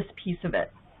do this piece of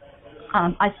it.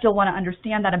 I still want to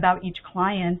understand that about each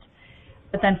client,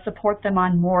 but then support them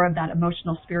on more of that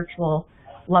emotional, spiritual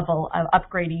level of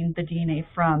upgrading the DNA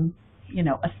from,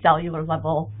 a cellular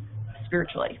level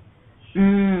spiritually.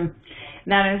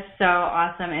 That is so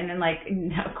awesome. And then,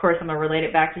 of course, I'm going to relate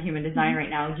it back to human design right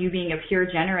now. You being a pure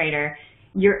generator,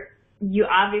 you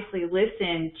obviously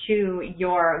listen to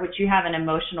which you have an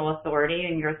emotional authority,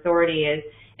 and your authority is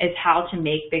how to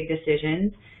make big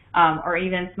decisions or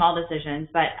even small decisions.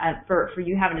 But for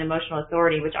you have an emotional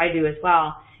authority, which I do as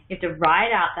well. You have to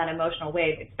ride out that emotional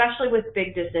wave, especially with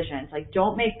big decisions. Like,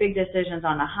 don't make big decisions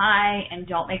on the high and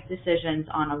don't make decisions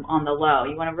on the low.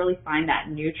 You want to really find that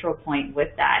neutral point with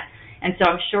that. And so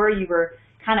I'm sure you were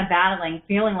kind of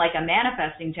feeling like a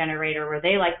manifesting generator where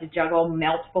they like to juggle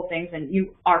multiple things, and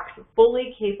you are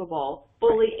fully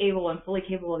able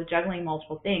of juggling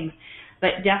multiple things.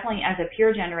 But definitely as a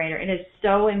pure generator, it is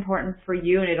so important for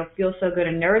you, and it'll feel so good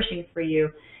and nourishing for you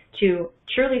to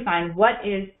truly find what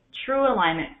is true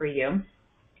alignment for you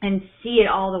and see it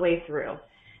all the way through.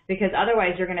 Because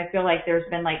otherwise you're going to feel like there's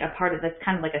been like a part of that's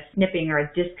kind of like a snipping or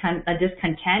a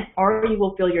discontent, or you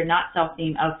will feel your not self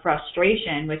theme of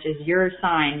frustration, which is your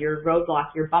sign, your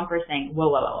roadblock, your bumper saying,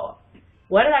 whoa.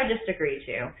 What did I just agree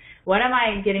to? What am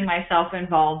I getting myself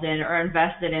involved in or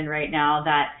invested in right now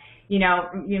that,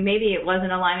 maybe it was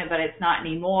in alignment, but it's not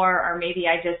anymore, or maybe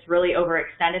I just really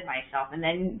overextended myself. And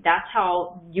then that's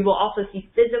how you will also see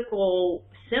physical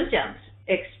symptoms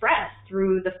expressed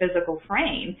through the physical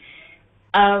frame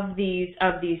of these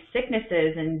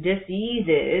sicknesses and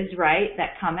diseases, right,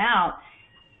 that come out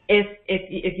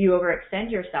if you overextend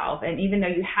yourself. And even though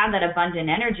you have that abundant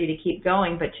energy to keep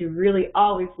going, but to really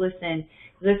always listen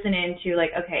into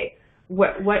like, okay,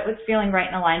 what's feeling right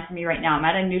and aligned for me right now? I'm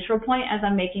at a neutral point as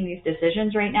I'm making these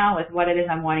decisions right now with what it is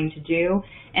I'm wanting to do.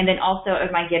 And then also,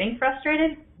 am I getting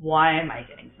frustrated? Why am I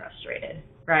getting frustrated,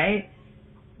 right?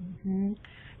 Mm-hmm.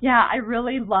 Yeah, I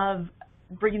really love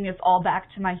bringing this all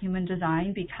back to my human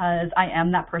design, because I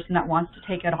am that person that wants to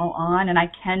take it all on, and I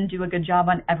can do a good job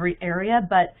on every area.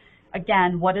 But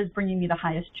again, what is bringing me the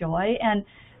highest joy? And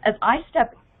as I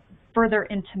step further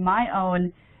into my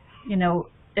own,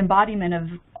 embodiment of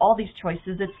all these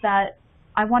choices, it's that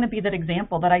I want to be that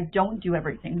example, that I don't do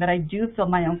everything, that I do fill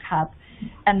my own cup,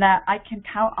 and that I can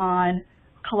count on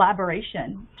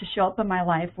collaboration to show up in my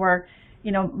life where,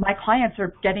 my clients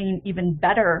are getting even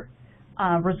better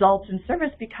results in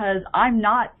service because I'm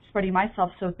not spreading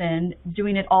myself so thin,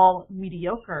 doing it all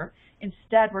mediocre.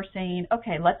 Instead, we're saying,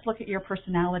 okay, let's look at your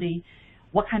personality.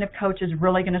 What kind of coach is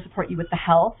really going to support you with the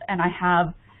health? And I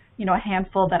have, a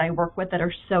handful that I work with that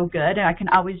are so good, and I can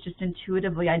always just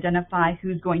intuitively identify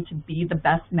who's going to be the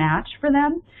best match for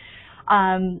them.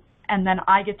 And then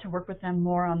I get to work with them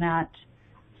more on that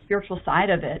spiritual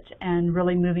side of it and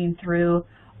really moving through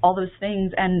all those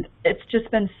things. And it's just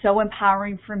been so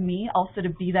empowering for me also to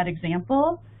be that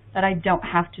example, that I don't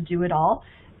have to do it all.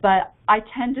 But I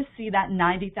tend to see that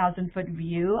 90,000-foot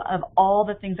view of all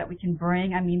the things that we can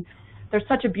bring. I mean, there's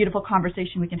such a beautiful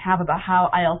conversation we can have about how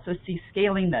I also see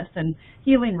scaling this and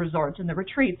healing resorts and the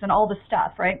retreats and all the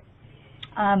stuff, right?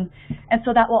 And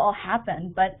so that will all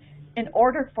happen. But in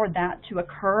order for that to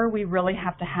occur, we really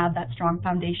have to have that strong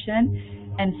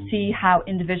foundation and see how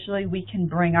individually we can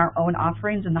bring our own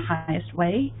offerings in the highest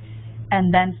way,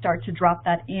 and then start to drop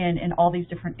that in all these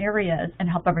different areas and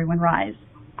help everyone rise.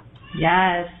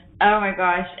 Yes. Oh my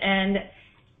gosh. And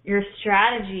your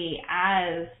strategy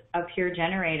as a pure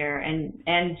generator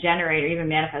and generator, even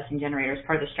manifesting generator, as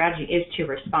part of the strategy is to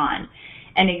respond.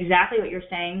 And exactly what you're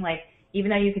saying, like, even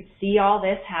though you could see all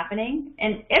this happening,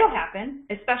 and it'll happen,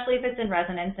 especially if it's in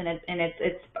resonance and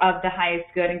it's of the highest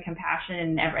good and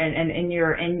compassion and in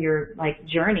your like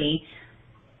journey.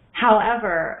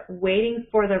 However, waiting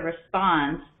for the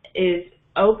response is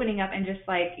opening up and just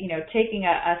like, taking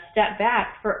a step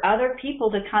back for other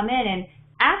people to come in and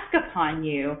ask upon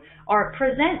you or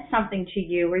present something to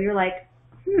you where you're like,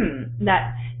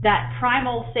 that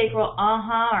primal sacral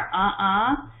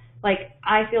or like,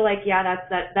 I feel like, yeah,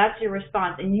 that's your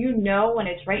response. And when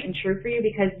it's right and true for you,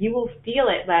 because you will feel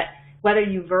it, that whether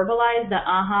you verbalize the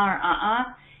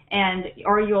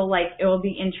or it will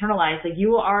be internalized. Like, you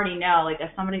will already know, like, if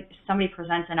somebody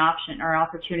presents an option or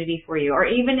opportunity for you, or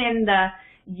even in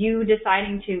you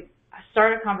deciding to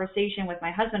start a conversation with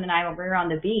my husband and I when we were on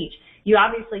the beach, you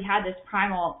obviously had this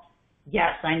primal,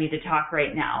 yes, I need to talk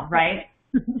right now, right?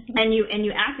 and you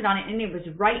acted on it, and it was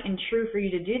right and true for you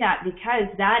to do that,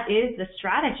 because that is the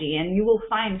strategy, and you will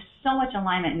find so much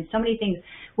alignment, and so many things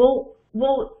will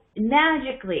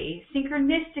magically,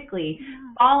 synchronistically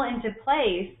fall into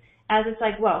place as it's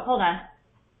like, whoa, hold on.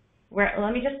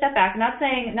 Let me just step back. Not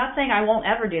saying I won't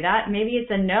ever do that. Maybe it's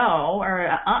a no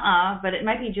or but it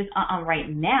might be just right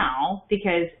now,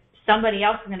 because somebody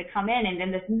else is going to come in, and then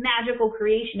this magical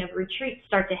creation of retreats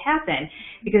start to happen.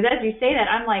 Because as you say that,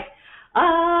 I'm like,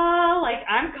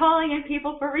 I'm calling in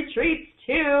people for retreats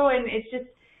too, and it's just,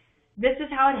 this is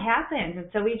how it happens. And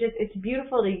so it's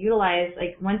beautiful to utilize,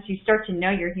 like, once you start to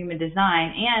know your human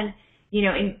design, and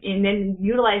and then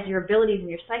utilize your abilities and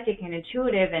your psychic and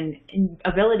intuitive and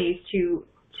abilities to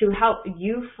help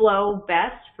you flow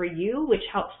best for you, which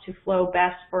helps to flow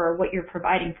best for what you're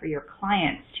providing for your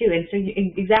clients too. And so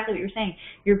exactly what you're saying,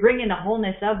 you're bringing the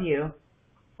wholeness of you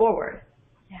forward.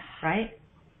 Yeah. Right?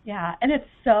 Yeah, and it's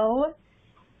so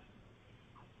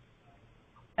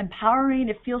empowering.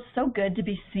 It feels so good to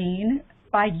be seen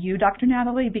by you, Dr.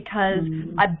 Natalie, because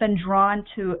I've been drawn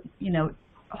to,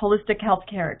 holistic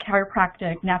healthcare,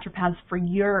 chiropractic, naturopaths for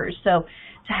years. So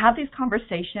to have these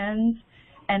conversations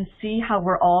and see how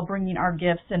we're all bringing our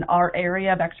gifts and our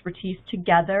area of expertise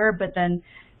together, but then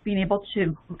being able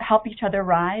to help each other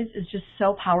rise is just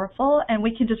so powerful. And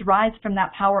we can just rise from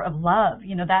that power of love.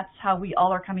 That's how we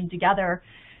all are coming together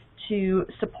to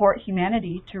support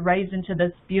humanity, to rise into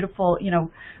this beautiful,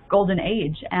 golden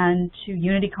age, and to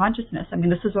unity consciousness. I mean,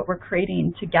 this is what we're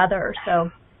creating together.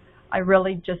 So I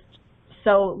really just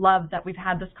so love that we've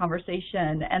had this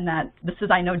conversation, and that this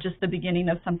is, I know, just the beginning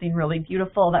of something really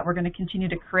beautiful that we're going to continue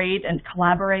to create and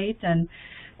collaborate and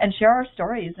share our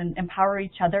stories and empower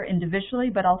each other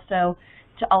individually, but also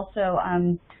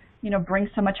to bring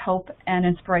so much hope and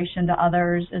inspiration to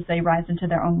others as they rise into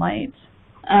their own lights.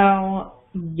 Oh,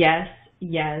 yes,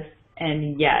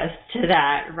 and yes to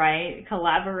that, right?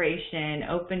 Collaboration,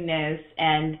 openness,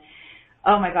 and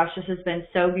oh my gosh, this has been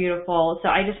so beautiful. So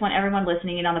I just want everyone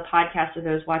listening in on the podcast, or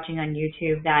those watching on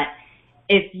YouTube, that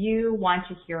If you want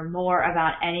to hear more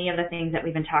about any of the things that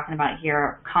we've been talking about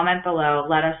here, comment below,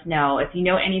 let us know. If you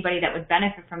know anybody that would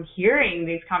benefit from hearing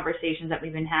these conversations that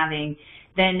we've been having,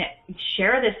 then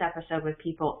share this episode with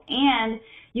people. And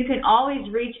you can always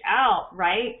reach out,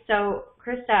 right? So,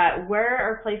 Krista, where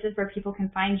are places where people can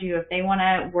find you if they want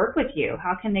to work with you?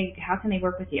 How can they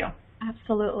work with you?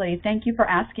 Absolutely. Thank you for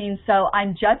asking. So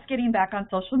I'm just getting back on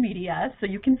social media, so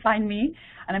you can find me,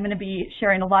 and I'm going to be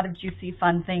sharing a lot of juicy,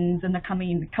 fun things in the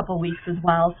coming couple weeks as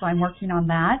well, so I'm working on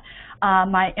that.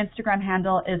 My Instagram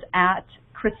handle is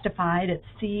 @Kristafied. It's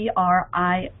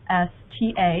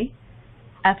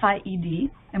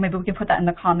CRISTAFIED, and maybe we can put that in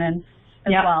the comments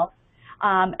as well.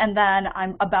 And then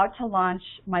I'm about to launch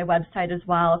my website as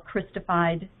well,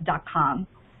 kristafied.com.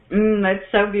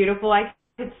 That's so beautiful. I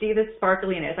could see the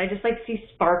sparkliness. I just see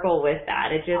sparkle with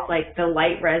that. It's just the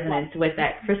light resonance with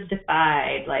that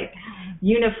Kristafied,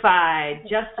 unified,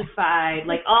 justified,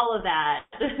 all of that,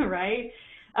 right?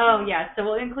 Oh, yeah. So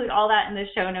we'll include all that in the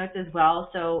show notes as well.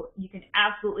 So you can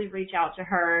absolutely reach out to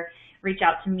her, reach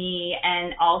out to me,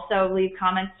 and also leave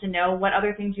comments to know what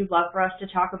other things you'd love for us to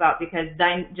talk about, because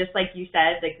then, just like you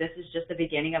said, this is just the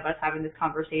beginning of us having this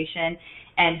conversation,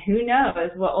 and who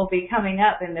knows what will be coming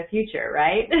up in the future,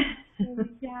 right?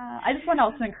 Yeah. I just want to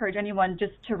also encourage anyone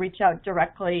just to reach out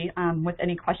directly with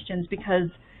any questions, because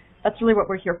that's really what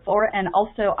we're here for. And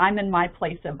also, I'm in my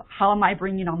place of how am I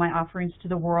bringing all my offerings to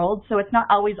the world. So it's not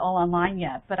always all online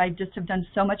yet, but I just have done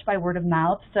so much by word of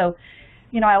mouth. So,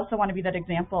 I also want to be that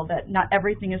example that not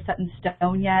everything is set in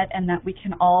stone yet, and that we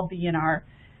can all be in our,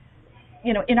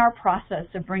 in our process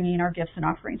of bringing our gifts and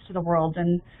offerings to the world.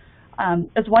 And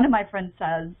as one of my friends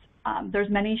says, there's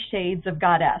many shades of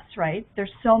goddess, right?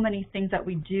 There's so many things that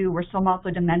we do. We're so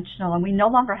multidimensional, and we no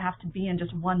longer have to be in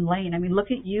just one lane. I mean,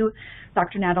 look at you,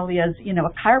 Dr. Natalie, as, a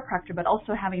chiropractor, but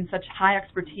also having such high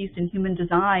expertise in human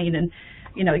design. And,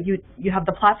 you have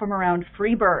the platform around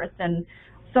free birth and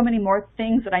so many more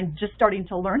things that I'm just starting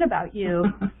to learn about you.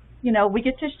 We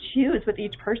get to choose with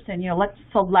each person, let's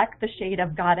select the shade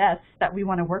of goddess that we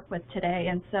want to work with today.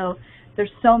 And so there's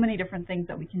so many different things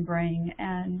that we can bring.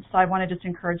 And so I want to just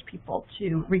encourage people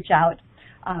to reach out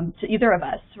to either of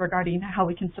us regarding how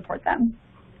we can support them.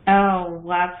 Oh,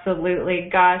 absolutely.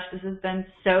 Gosh, this has been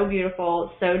so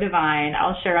beautiful, so divine.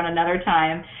 I'll share on another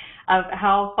time of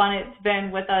how fun it's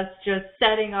been with us just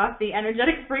setting off the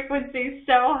energetic frequency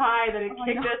so high that it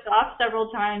kicked us off several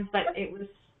times, but it was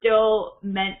still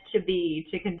meant to be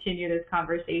to continue this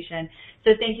conversation.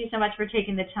 So thank you so much for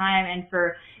taking the time and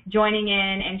for joining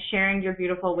in and sharing your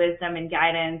beautiful wisdom and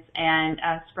guidance and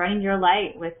spreading your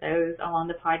light with those along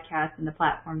the podcast and the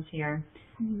platforms here.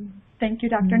 Thank you,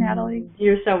 Dr. Natalie.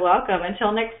 You're so welcome.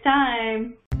 Until next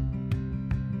time.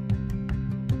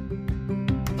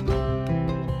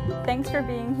 Thanks for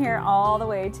being here all the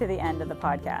way to the end of the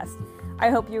podcast. I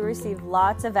hope you received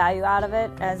lots of value out of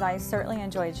it, as I certainly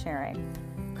enjoyed sharing.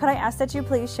 Could I ask that you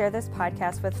please share this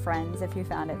podcast with friends if you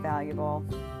found it valuable?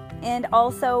 And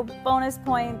also, bonus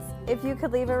points, if you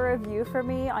could leave a review for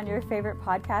me on your favorite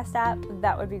podcast app,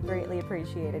 that would be greatly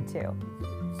appreciated too.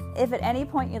 If at any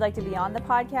point you'd like to be on the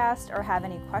podcast or have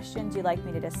any questions you'd like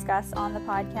me to discuss on the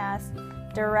podcast,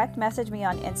 direct message me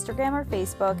on Instagram or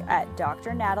Facebook at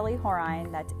Dr. Natalie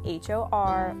Horine, that's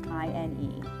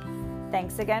Horine.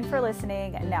 Thanks again for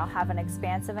listening, and now have an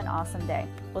expansive and awesome day.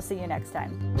 We'll see you next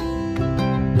time.